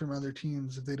jerseys from other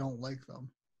teams if they don't like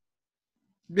them.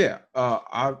 Yeah,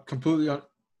 I completely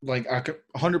like I could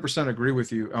 100% agree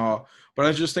with you. But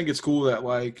I just think it's cool that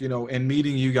like, you know, in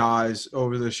meeting you guys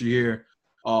over this year,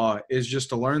 is just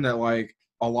to learn that like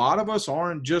a lot of us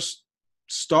aren't just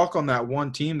stuck on that one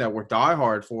team that we're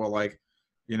diehard for. Like,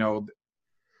 you know,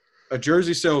 a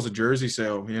jersey sale is a jersey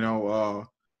sale, you know,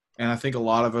 and I think a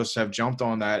lot of us have jumped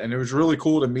on that. And it was really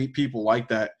cool to meet people like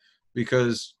that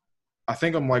because I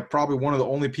think I'm like probably one of the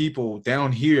only people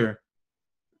down here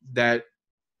that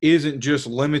isn't just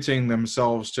limiting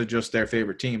themselves to just their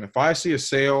favorite team. If I see a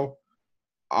sale,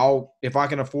 if I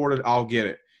can afford it, I'll get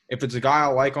it. If it's a guy I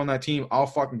like on that team, I'll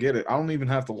fucking get it. I don't even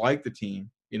have to like the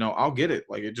team. You know, I'll get it.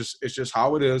 Like it's just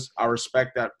how it is. I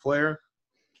respect that player.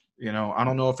 You know, I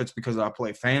don't know if it's because I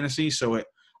play fantasy, so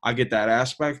I get that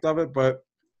aspect of it, but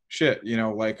shit, you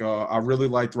know, like I really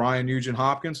liked Ryan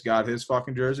Nugent-Hopkins, got his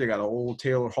fucking jersey. I got an old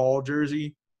Taylor Hall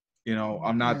jersey. You know,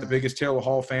 I'm not the biggest Taylor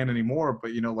Hall fan anymore,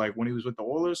 but you know, like when he was with the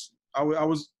Oilers, I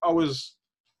was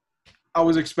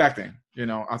expecting. You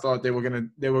know, I thought they were gonna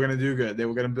do good. They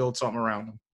were gonna build something around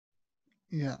him.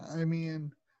 Yeah, I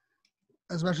mean,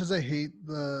 as much as I hate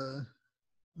the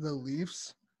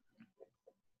Leafs,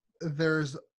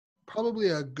 there's probably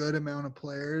a good amount of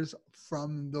players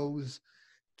from those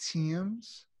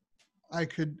teams I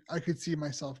could see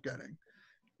myself getting.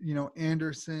 You know,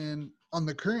 Anderson on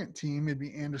the current team, it'd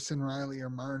be Anderson, Riley, or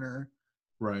Marner.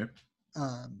 Right.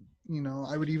 You know,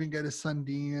 I would even get a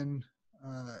Sundin,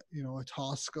 you know, a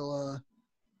Toskala,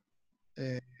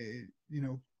 you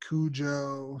know,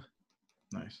 Cujo.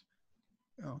 Nice.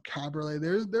 You know,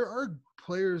 Cabriolet. There are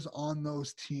players on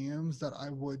those teams that I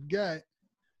would get,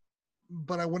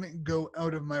 but I wouldn't go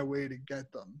out of my way to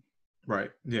get them.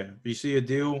 Right. Yeah. If you see a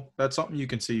deal, that's something you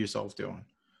can see yourself doing.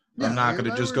 Yeah, I'm not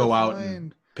going to just go out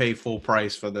and pay full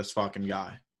price for this fucking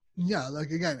guy. Yeah.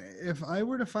 Like, again, if I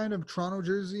were to find a Toronto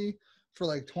jersey for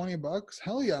like $20,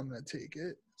 hell yeah, I'm going to take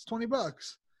it. It's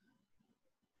 $20.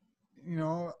 You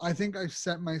know, I think I've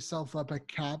set myself up at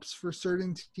caps for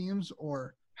certain teams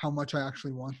or how much I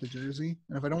actually want the jersey.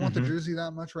 And if I don't want the jersey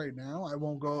that much right now, I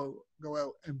won't go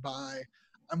out and buy.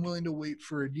 I'm willing to wait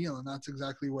for a deal. And that's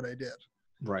exactly what I did.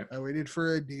 Right. I waited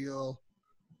for a deal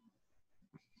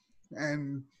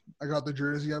and I got the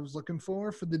jersey I was looking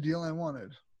for the deal I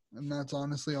wanted. And that's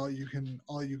honestly all you can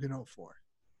hope for.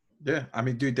 Yeah. I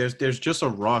mean, dude, there's just a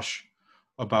rush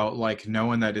about like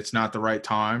knowing that it's not the right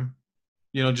time.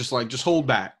 You know, just hold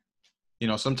back. You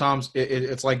know, sometimes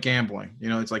it's like gambling. You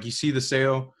know, it's like you see the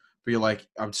sale, but you're like,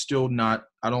 I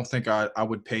don't think I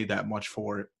would pay that much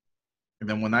for it. And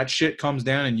then when that shit comes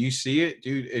down and you see it,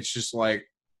 dude, it's just like,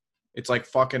 it's like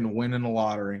fucking winning the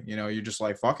lottery. You know, you're just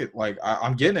like, fuck it. Like,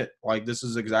 I'm getting it. Like, this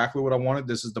is exactly what I wanted.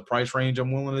 This is the price range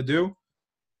I'm willing to do.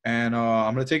 And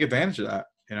I'm going to take advantage of that,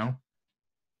 you know?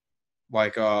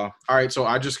 Like, all right, so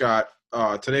I just got,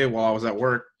 today while I was at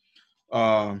work,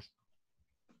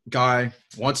 guy,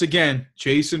 once again,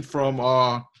 Jason from,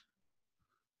 oh,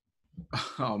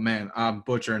 man, I'm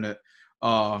butchering it.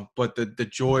 But the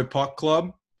Joy Puck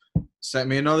Club sent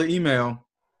me another email.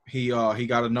 He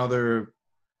got another –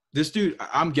 this dude,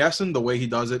 I'm guessing the way he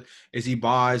does it is he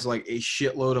buys like a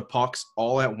shitload of pucks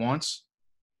all at once.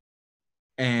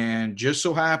 And just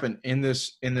so happened in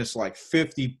this like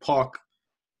 50 puck,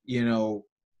 you know,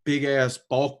 big ass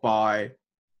bulk buy,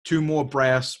 2 more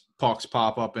brass pucks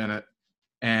pop up in it.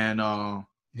 And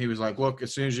he was like, look,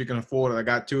 as soon as you can afford it, I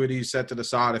got 2 of these set to the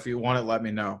side. If you want it, let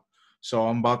me know. So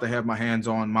I'm about to have my hands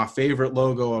on my favorite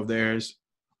logo of theirs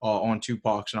on 2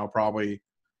 pucks, and I'll probably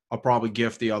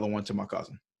gift the other one to my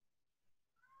cousin.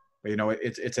 But, you know,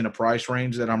 it's in a price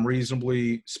range that I'm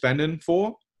reasonably spending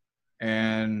for.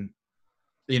 And,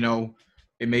 you know,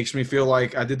 it makes me feel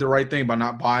like I did the right thing by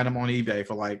not buying them on eBay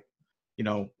for like, you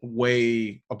know,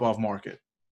 way above market.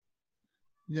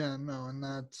 Yeah, no, and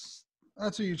that's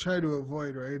what you try to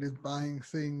avoid, right? Is buying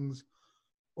things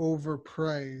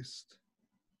overpriced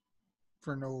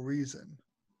for no reason.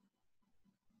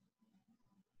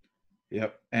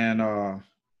 Yep. And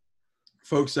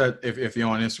folks that if you're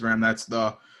on Instagram, that's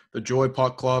the Joy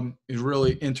Puck Club. Is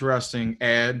really interesting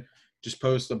ad. Just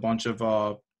post a bunch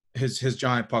of his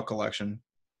giant puck collection.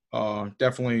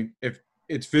 Definitely, if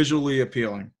it's visually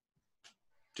appealing,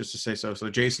 just to say so. So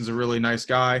Jason's a really nice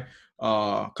guy.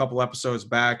 A couple episodes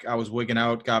back, I was wigging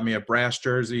out, got me a brass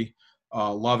jersey.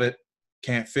 Love it.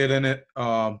 Can't fit in it,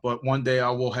 but one day I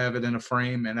will have it in a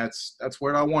frame, and that's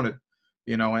what I wanted,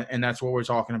 and that's what we're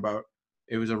talking about.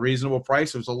 It was a reasonable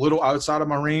price. It was a little outside of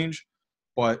my range,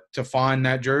 but to find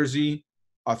that jersey,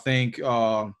 I think,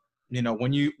 when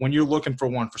you're looking for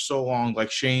one for so long, like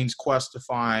Shane's quest to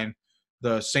find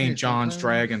the St. John's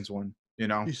Dragons one,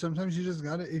 Sometimes you just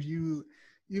got to,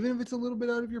 even if it's a little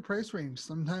bit out of your price range,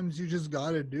 sometimes you just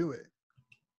got to do it.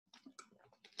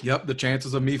 Yep, the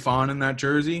chances of me finding that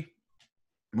jersey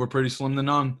were pretty slim to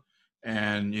none.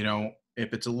 And,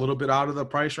 if it's a little bit out of the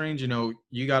price range,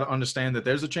 you got to understand that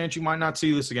there's a chance you might not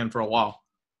see this again for a while.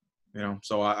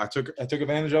 So I took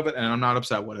advantage of it, and I'm not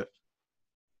upset with it.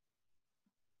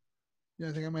 Yeah,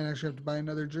 I think I might actually have to buy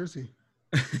another jersey.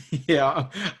 Yeah,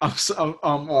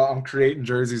 I'm creating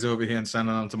jerseys over here and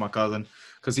sending them to my cousin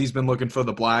because he's been looking for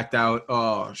the blacked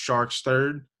out Sharks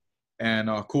third, and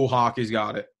Cool Hockey's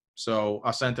got it. So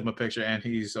I sent him a picture, and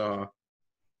he's I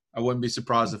wouldn't be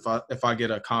surprised if I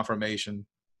get a confirmation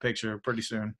picture pretty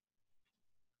soon.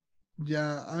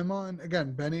 Yeah, I'm on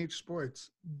again Ben H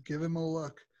Sports. Give him a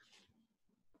look.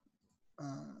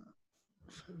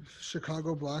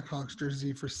 Chicago Blackhawks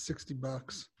jersey for $60,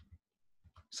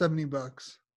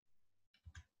 $70.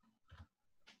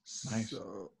 Nice.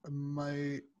 So I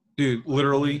might. Dude,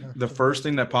 literally the first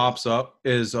thing that pops up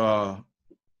is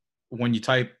when you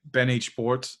type Ben H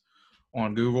Sports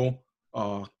on Google.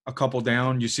 A couple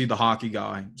down, you see the hockey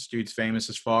guy. This dude's famous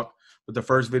as fuck. But the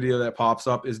first video that pops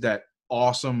up is that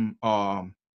awesome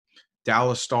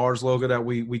Dallas Stars logo that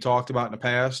we talked about in the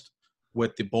past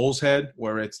with the bull's head,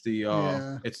 where it's the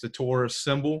it's the Taurus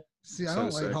symbol. See, I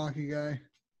don't like hockey guy.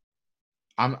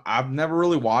 I've never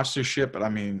really watched this shit, but I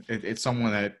mean, it's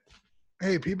someone that.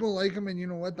 Hey, people like him, and you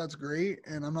know what? That's great,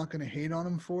 and I'm not going to hate on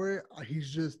him for it.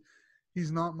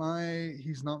 He's not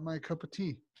my cup of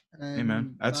tea. And hey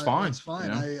man, that's fine. That's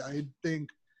fine. I think,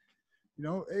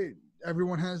 hey,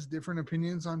 everyone has different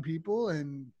opinions on people,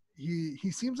 and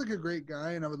he seems like a great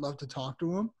guy, and I would love to talk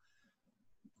to him.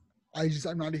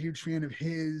 I'm not a huge fan of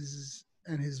his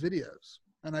videos,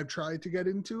 and I've tried to get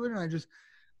into it, and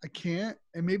I can't.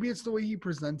 And maybe it's the way he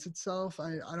presents itself.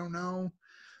 I don't know,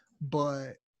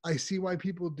 but I see why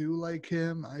people do like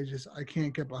him. I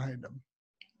can't get behind him.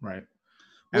 Right.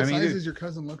 What size is your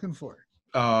cousin looking for?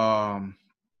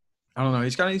 I don't know.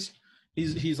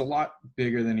 He's a lot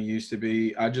bigger than he used to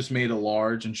be. I just made a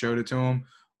large and showed it to him.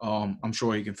 I'm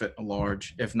sure he can fit a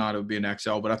large. If not, it would be an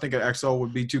XL. But I think an XL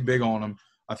would be too big on him.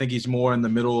 I think he's more in the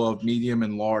middle of medium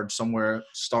and large, somewhere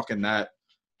stuck in that.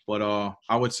 But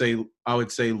I would say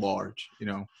large.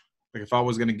 Like if I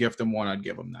was going to gift him one, I'd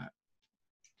give him that.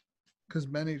 Because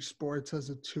Ben H Sports has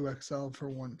a 2XL for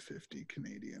 $150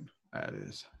 Canadian. That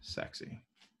is sexy.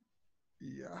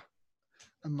 Yeah.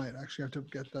 I might actually have to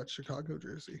get that Chicago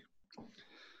jersey.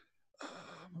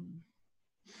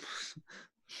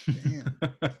 Damn.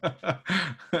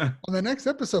 On the next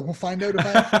episode, we'll find out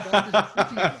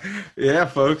about Yeah,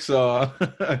 folks.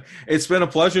 It's been a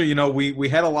pleasure. We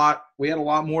had a lot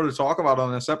more to talk about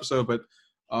on this episode, but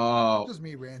just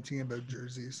me ranting about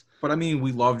jerseys. But I mean,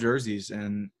 we love jerseys,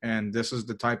 and this is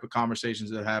the type of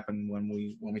conversations that happen when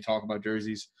we talk about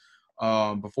jerseys.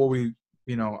 Before we,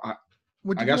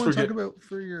 what do you want to talk about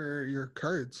for your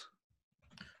cards?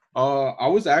 I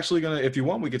was actually gonna, if you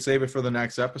want, we could save it for the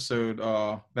next episode.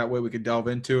 That way we could delve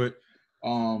into it.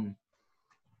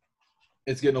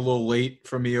 It's getting a little late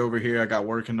for me over here. I got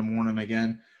work in the morning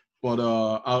again, but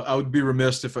I would be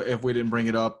remiss if we didn't bring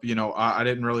it up. I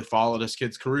didn't really follow this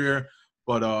kid's career,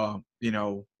 but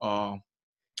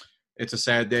it's a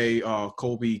sad day.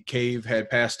 Colby Cave had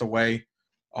passed away.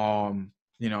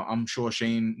 I'm sure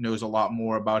Shane knows a lot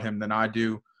more about him than I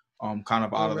do. Kind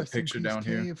of out of the picture down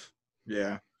here.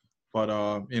 Yeah. But,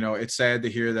 it's sad to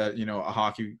hear that,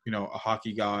 a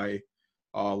hockey guy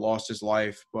lost his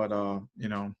life. But,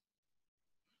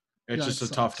 it's just a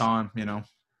tough time,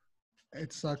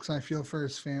 It sucks. I feel for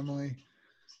his family.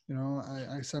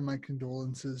 I send my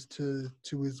condolences to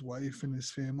his wife and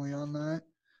his family on that.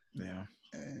 Yeah.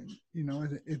 And,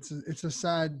 it's a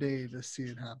sad day to see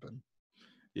it happen.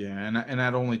 Yeah. And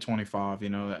at only 25,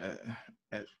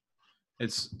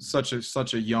 it's such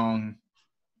a young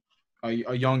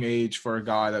age for a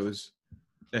guy that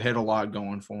had a lot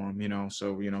going for him,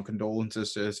 so,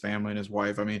 condolences to his family and his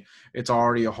wife. I mean, it's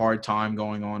already a hard time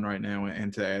going on right now,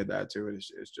 and to add that to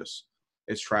it,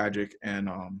 it's tragic, and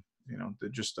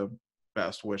just the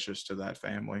best wishes to that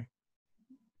family.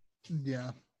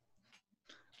 Yeah,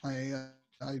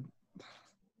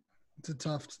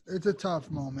 it's a tough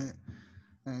moment,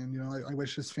 and I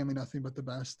wish his family nothing but the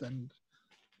best, and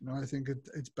I think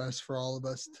it's best for all of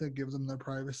us to give them their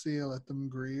privacy, let them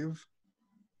grieve,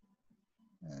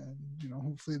 and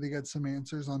hopefully they get some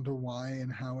answers onto why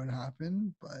and how it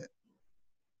happened. But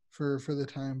for the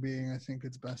time being, I think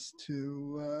it's best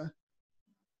to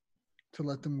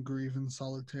let them grieve in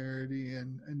solidarity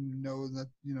and know that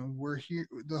we're here.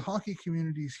 The hockey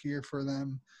community's here for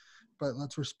them, but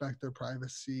let's respect their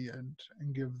privacy and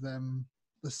give them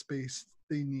the space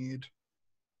they need.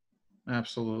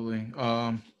 Absolutely.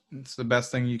 It's the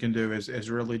best thing you can do is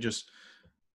really just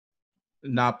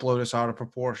not blow this out of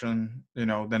proportion,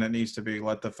 than it needs to be.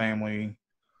 Let the family,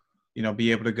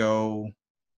 be able to go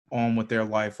on with their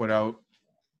life without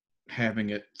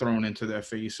having it thrown into their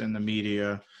face in the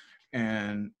media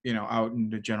and, out in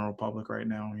the general public right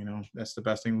now. That's the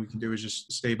best thing we can do, is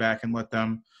just stay back and let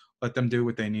them do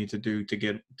what they need to do to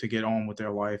get on with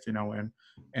their life,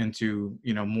 and to,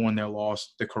 mourn their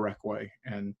loss the correct way.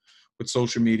 And with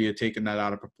social media taking that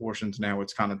out of proportions now,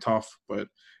 it's kind of tough, but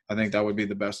I think that would be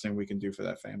the best thing we can do for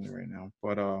that family right now.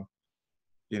 But,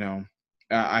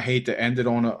 I hate to end it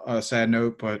on a sad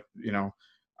note, but,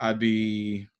 I'd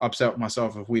be upset with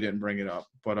myself if we didn't bring it up.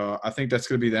 But I think that's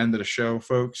going to be the end of the show,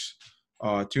 folks.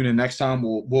 Tune in next time.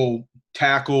 We'll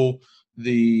tackle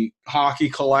the hockey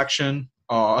collection.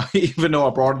 Even though I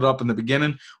brought it up in the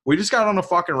beginning, we just got on a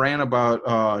fucking rant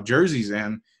about jerseys,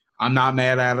 and I'm not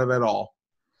mad at it at all.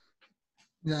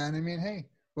 Yeah, and hey,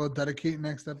 we'll dedicate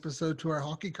next episode to our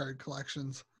hockey card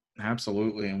collections.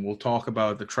 Absolutely, and we'll talk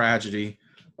about the tragedy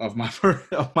of my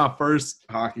first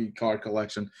hockey card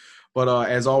collection. But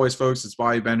as always, folks, it's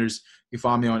Bobby Benders. You can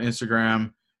find me on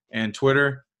Instagram and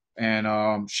Twitter.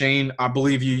 And Shane, I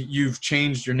believe you've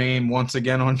changed your name once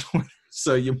again on Twitter.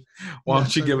 So why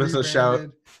don't you give us a shout?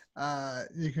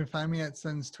 You can find me at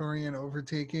Sensorian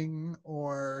Overtaking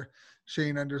or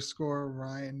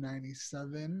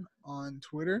Shane_Ryan97 on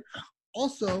Twitter.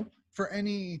 Also, for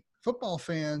any football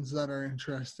fans that are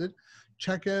interested,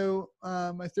 check out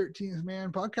my 13th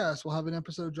Man podcast. We'll have an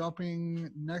episode dropping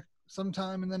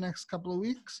sometime in the next couple of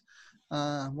weeks.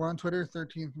 We're on Twitter,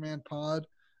 13th Man Pod.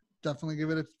 Definitely give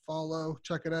it a follow.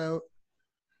 Check it out.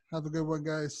 Have a good one,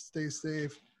 guys. Stay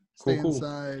safe. Stay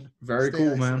inside. Very Stay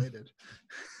cool, isolated.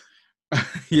 Man.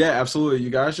 Yeah, absolutely. You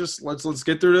guys just let's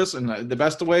get through this, and the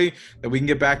best way that we can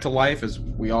get back to life is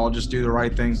we all just do the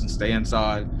right things and stay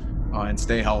inside and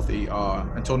stay healthy.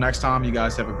 Until next time, you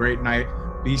guys have a great night.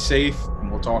 Be safe, and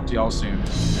we'll talk to y'all soon.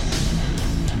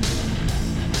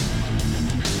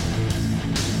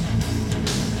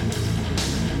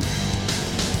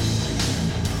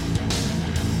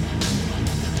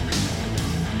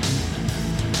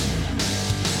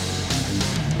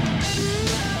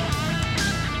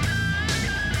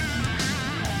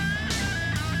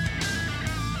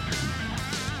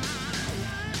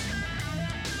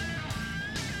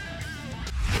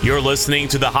 You're listening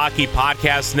to the Hockey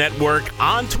Podcast Network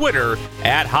on Twitter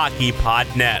at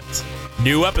HockeyPodNet.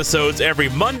 New episodes every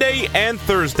Monday and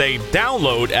Thursday.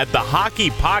 Download at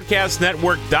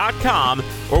thehockeypodcastnetwork.com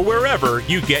or wherever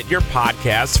you get your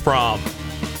podcasts from.